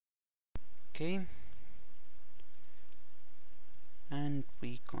Okay, and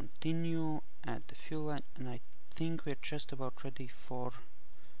we continue at the fuel line, and I think we're just about ready for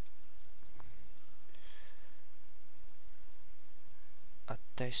a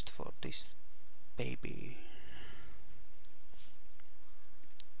test for this baby.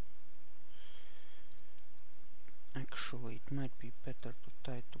 Actually, it might be better to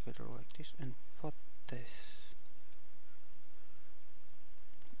tie it together like this and put this.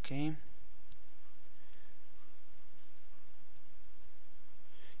 Okay.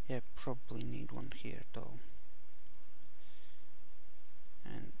 Yeah, probably need one here though.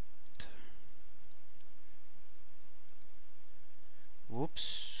 And whoops,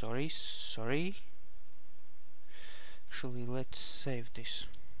 sorry. Actually, let's save this.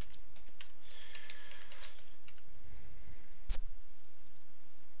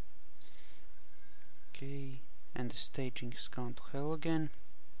 Okay, and the staging is gone to hell again.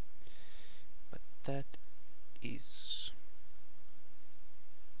 But that is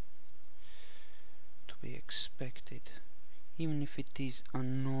to be expected, even if it is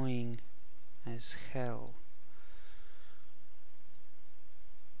annoying as hell.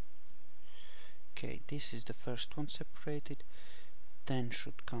 Okay, this is the first one separated, then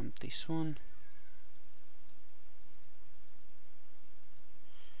should come this one,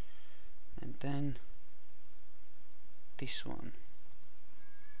 and then this one.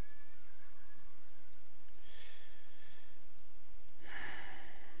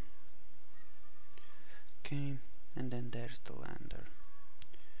 Okay, and then there's the lander,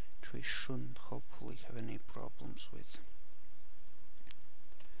 which we shouldn't hopefully have any problems with.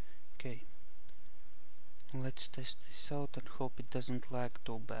 Okay, let's test this out and hope it doesn't lag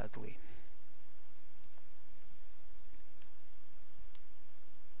too badly.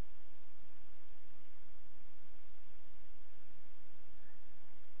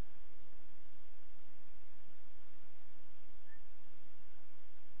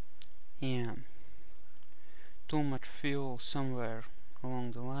 Yeah, too much fuel somewhere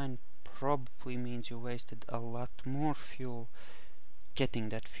along the line probably means you wasted a lot more fuel getting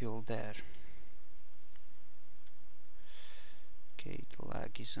that fuel there. Okay, the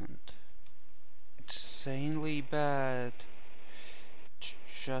lag isn't insanely bad, it's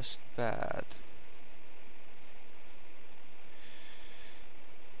just bad.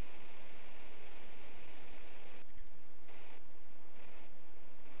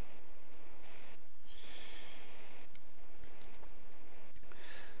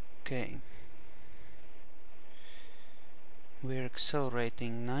 Okay, we're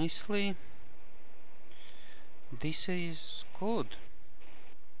accelerating nicely. This is good.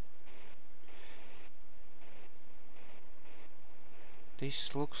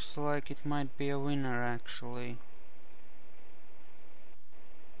 This looks like it might be a winner actually.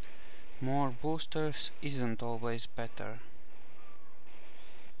 More boosters isn't always better.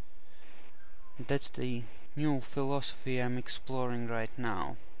 That's the new philosophy I'm exploring right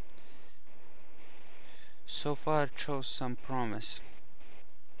now. So far it shows some promise.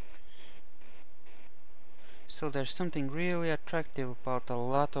 Still, there's something really attractive about a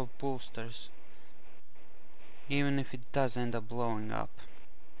lot of boosters, even if it does end up blowing up.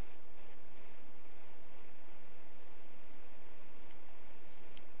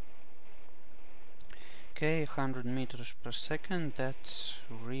 Okay, 100 meters per second, that's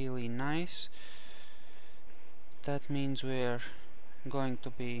really nice. That means we're going to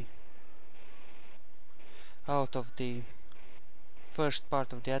be out of the first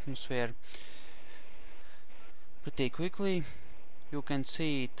part of the atmosphere pretty quickly. You can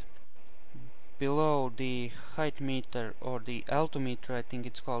see it below the height meter, or the altimeter I think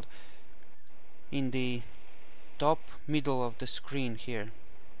it's called, in the top middle of the screen here.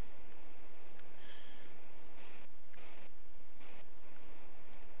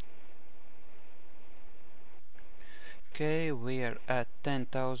 Okay, we are at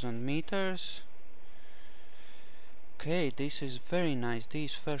 10,000 meters. Okay, this is very nice.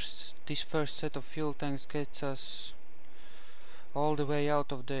 This first set of fuel tanks gets us all the way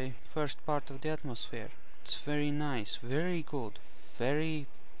out of the first part of the atmosphere. It's very nice, very good, very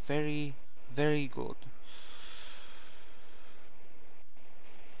good.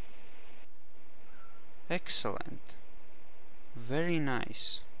 Excellent, very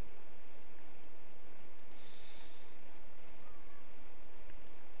nice.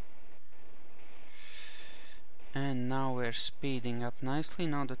 And now we're speeding up nicely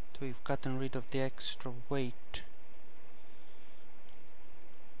now that we've gotten rid of the extra weight.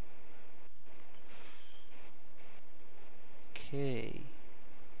 Okay.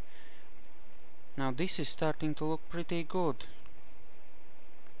 Now this is starting to look pretty good.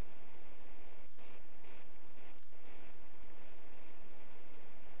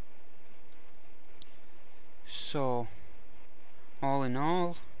 All in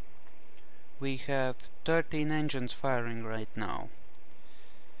all, we have 13 engines firing right now.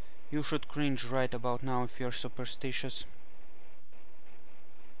 You should cringe right about now if you're superstitious.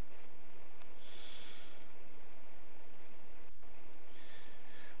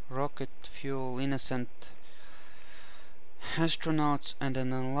 Rocket fuel, innocent astronauts, and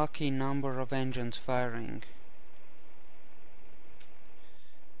an unlucky number of engines firing.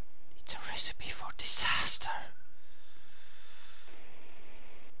 It's a recipe for disaster.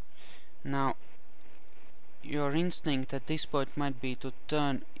 Now, your instinct at this point might be to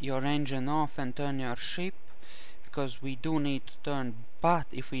turn your engine off and turn your ship, because we do need to turn, but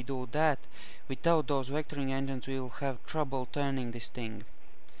if we do that, without those vectoring engines we will have trouble turning this thing.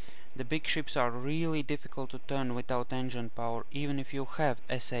 The big ships are really difficult to turn without engine power. Even if you have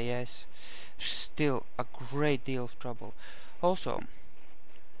SAS, still a great deal of trouble. Also,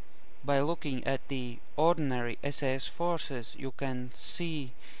 by looking at the ordinary SAS forces, you can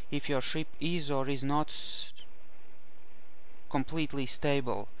see if your ship is or is not completely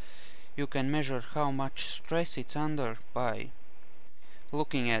stable. You can measure how much stress it's under by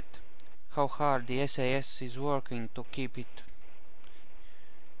looking at how hard the SAS is working to keep it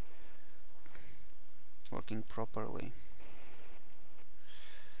working properly.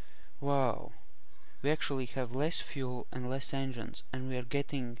 Wow, we actually have less fuel and less engines, and we are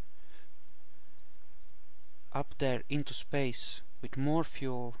getting up there into space with more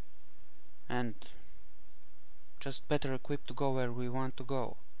fuel and just better equipped to go where we want to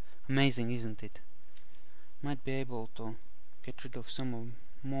go. Amazing, isn't it? Might be able to get rid of some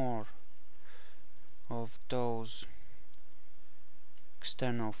more of those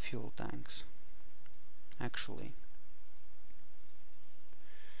external fuel tanks. Actually,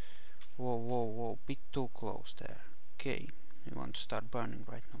 whoa, whoa, whoa, bit too close there. Okay, we want to start burning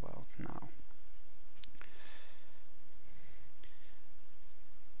right about now.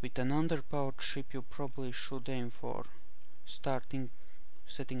 With an underpowered ship you probably should aim for setting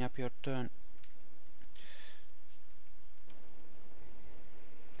up your turn.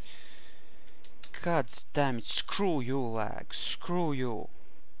 God damn it, screw you lag, screw you.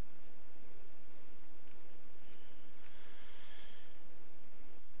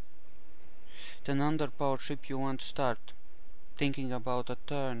 With an underpowered ship you want to start thinking about a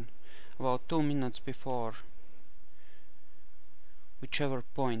turn about 2 minutes before whichever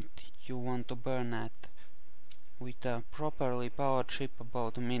point you want to burn at. With a properly powered ship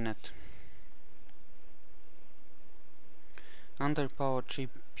about a minute. Underpowered ship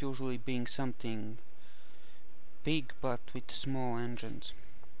usually being something big but with small engines.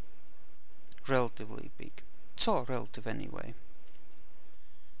 Relatively big. It's all relative anyway.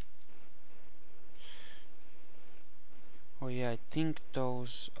 Oh yeah, I think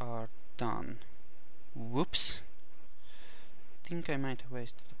those are done. Whoops! I think I might have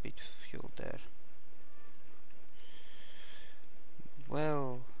wasted a bit of fuel there.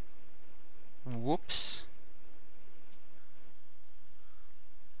 Well, whoops.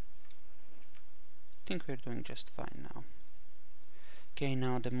 I think we're doing just fine now. Okay,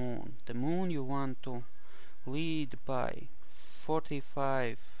 now the moon. The moon you want to lead by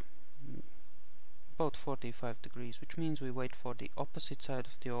 45, about 45 degrees, which means we wait for the opposite side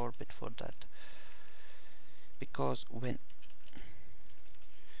of the orbit for that. Because when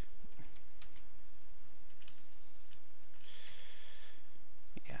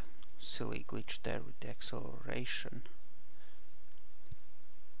silly glitch there with the acceleration.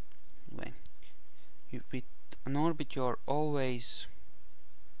 Anyway, with an orbit you're always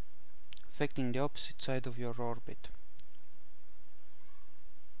affecting the opposite side of your orbit.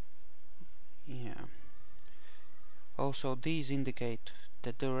 Yeah. Also these indicate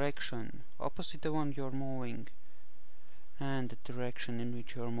the direction opposite the one you're moving and the direction in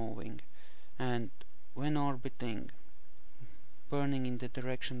which you're moving. And when orbiting, burning in the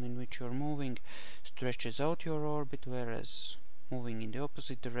direction in which you're moving stretches out your orbit, whereas moving in the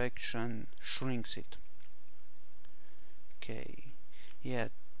opposite direction shrinks it. Okay, yeah,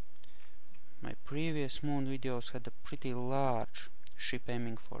 my previous moon videos had a pretty large ship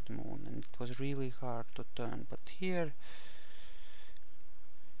aiming for the moon, and it was really hard to turn, but here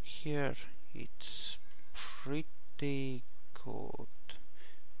it's pretty good.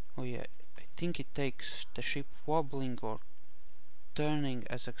 Oh yeah, I think it takes the ship wobbling or turning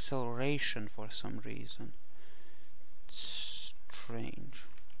as acceleration for some reason. It's strange,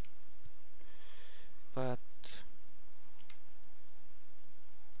 but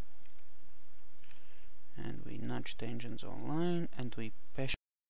and we nudge the engines online and we